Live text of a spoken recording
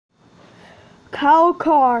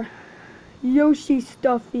Carr Yoshi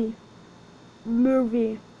stuffy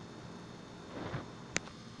movie.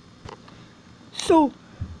 So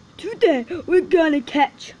today we're gonna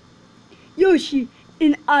catch Yoshi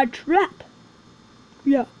in a trap.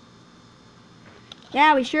 Yeah,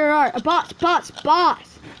 we sure are. A boss.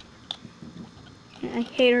 I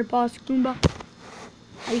hate our boss, Goomba.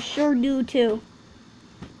 I sure do too.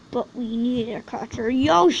 But we need to catch our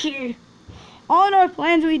Yoshi. All our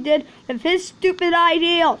plans we did with his stupid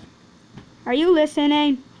ideals. Are you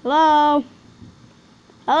listening? Hello?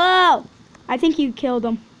 Hello? I think you killed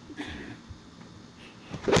him.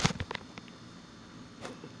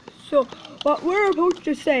 So, what we're supposed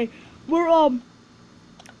to say, we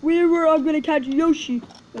were gonna catch Yoshi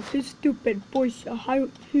with his stupid voice.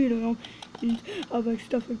 You know, like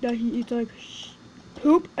stuff like that. He eats like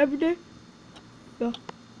poop every day. Yeah,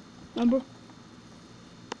 remember?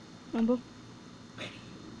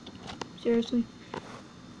 Seriously.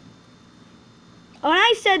 Oh, and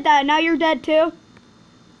I said that. Now you're dead too.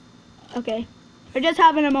 Okay, we're just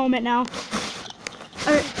having a moment now.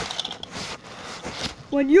 All right.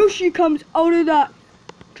 When Yoshi comes out of that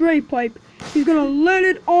drain pipe, he's gonna land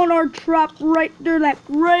it on our trap right there, that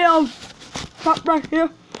rail trap right here,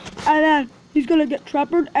 and then he's gonna get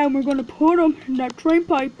trapped, and we're gonna put him in that drain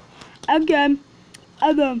pipe again,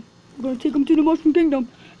 and then we're gonna take him to the Mushroom Kingdom,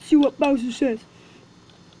 see what Bowser says.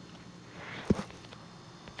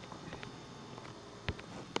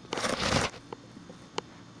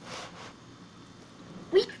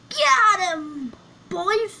 We got him,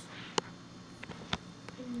 boys.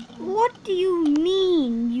 What do you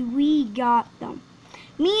mean we got them?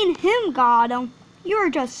 Me and him got them. You were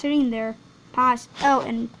just sitting there, passed out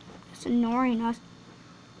and just ignoring us.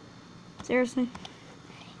 Seriously?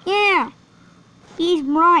 Yeah, he's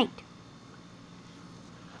right.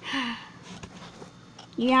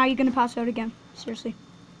 Yeah, you're gonna pass out again. Seriously.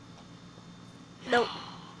 Nope.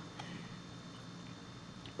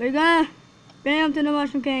 We're gonna bring him to the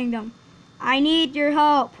Mushroom Kingdom. I need your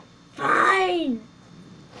help. Fine.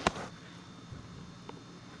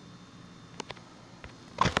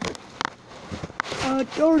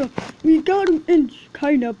 Jordan, we got him in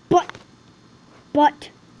kinda, but.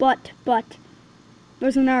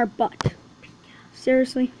 There's another but.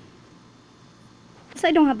 Seriously? Guess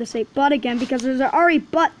I don't have to say but again because there's already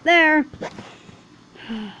but there.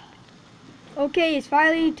 Okay, he's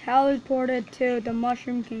finally teleported to the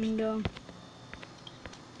Mushroom Kingdom.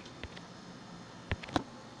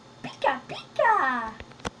 Pika. Pikachu.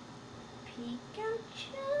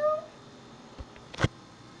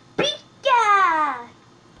 Pika.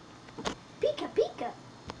 Pika. Pika.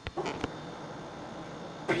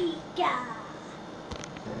 Pika.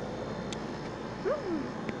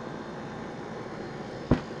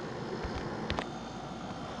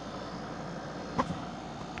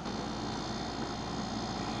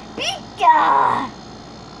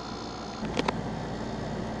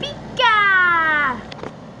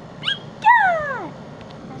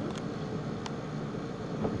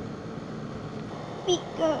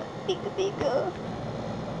 Pika.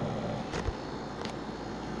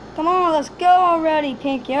 Come on, let's go already,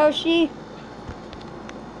 Pink Yoshi.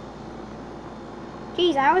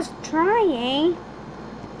 Jeez, I was trying.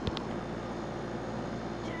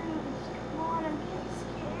 Come on, I'm getting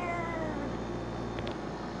scared.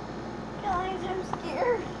 Guys, I'm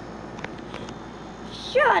scared.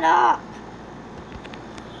 Shut up.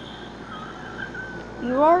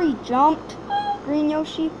 You already jumped, Green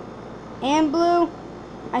Yoshi and Blue.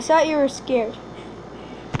 I thought you were scared.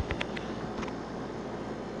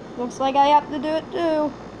 Looks like I have to do it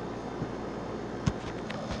too.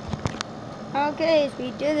 Okay, so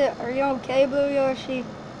we did it. Are you okay, Blue Yoshi?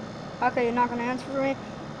 Okay, you're not gonna answer for me?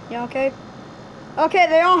 You okay? Okay,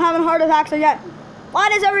 they all having heart attacks again. Why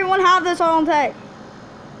does everyone have this all day?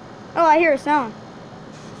 Oh, I hear a sound.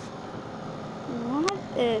 What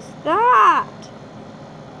is that?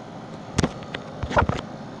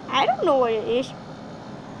 I don't know what it is.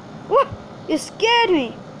 What? You scared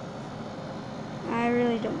me. I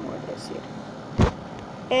really don't know what this is.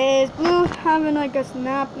 Is Blue having like a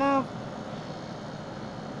snap now?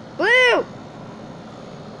 Blue!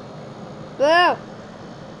 Pika.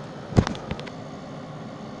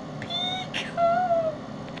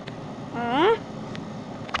 Huh?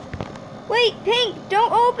 Wait, Pink,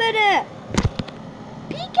 don't open it!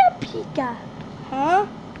 Pika. Huh?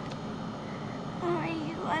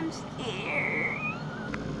 I'm scared.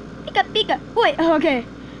 Pika. Wait, okay.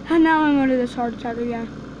 And now I'm under this heart attack again.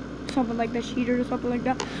 Something like that, cheater or something like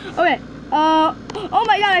that. Okay. Oh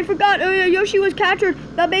my god, I forgot. Yoshi was captured.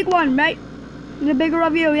 The big one, right? The bigger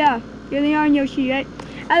of you, yeah. You're the Iron Yoshi, right?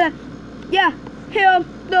 And then Yeah, him,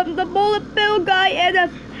 the bullet bill guy, and the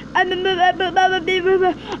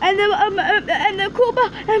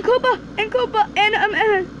Koopa,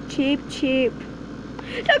 and cheap.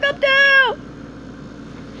 Look up there!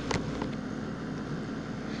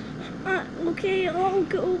 Okay, I'll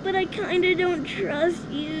go, but I kinda don't trust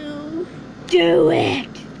you. Do it!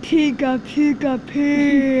 Pika.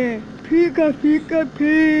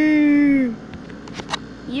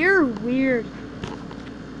 You're weird.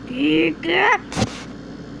 Pika.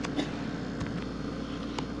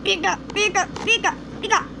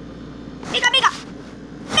 Pikachu!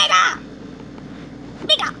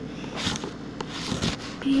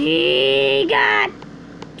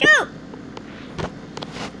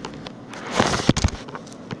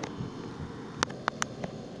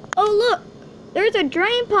 Oh look, there's a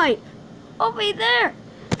drain pipe over there.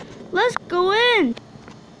 Let's go in.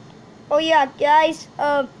 Oh yeah, guys,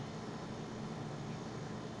 I'm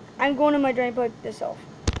going to my drain pipe myself.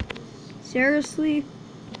 Seriously?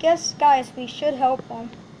 Guess, guys, we should help them.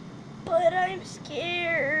 But I'm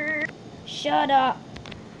scared. Shut up.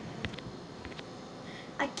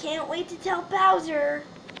 I can't wait to tell Bowser.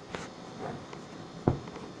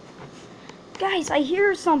 Guys, I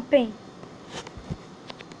hear something.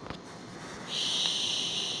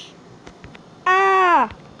 Shh. Ah!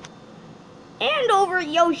 Hand over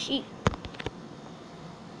Yoshi.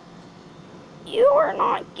 You are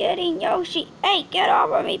not getting Yoshi. Hey, get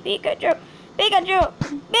off of me, Pikachu.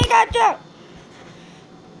 Pikachu!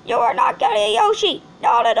 You are not getting Yoshi.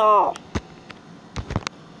 Not at all.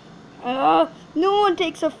 No one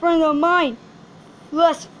takes a friend of mine.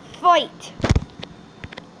 Let's fight.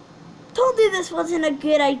 Told you this wasn't a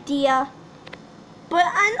good idea. But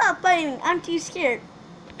I'm not fighting. I'm too scared.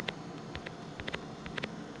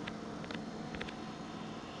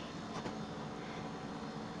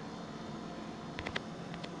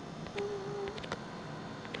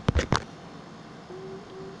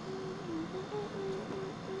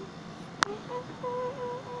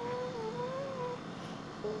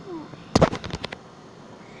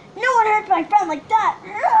 No one hurts my friend like that.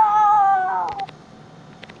 No!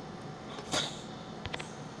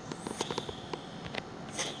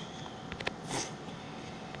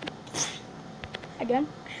 Again.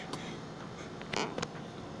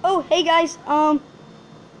 Oh, hey guys. I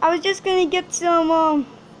was just gonna get some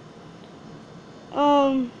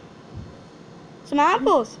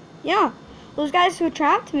apples. Yeah, those guys who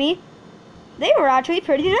trapped me, they were actually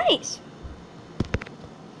pretty nice.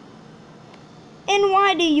 And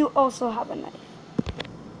why do you also have a knife?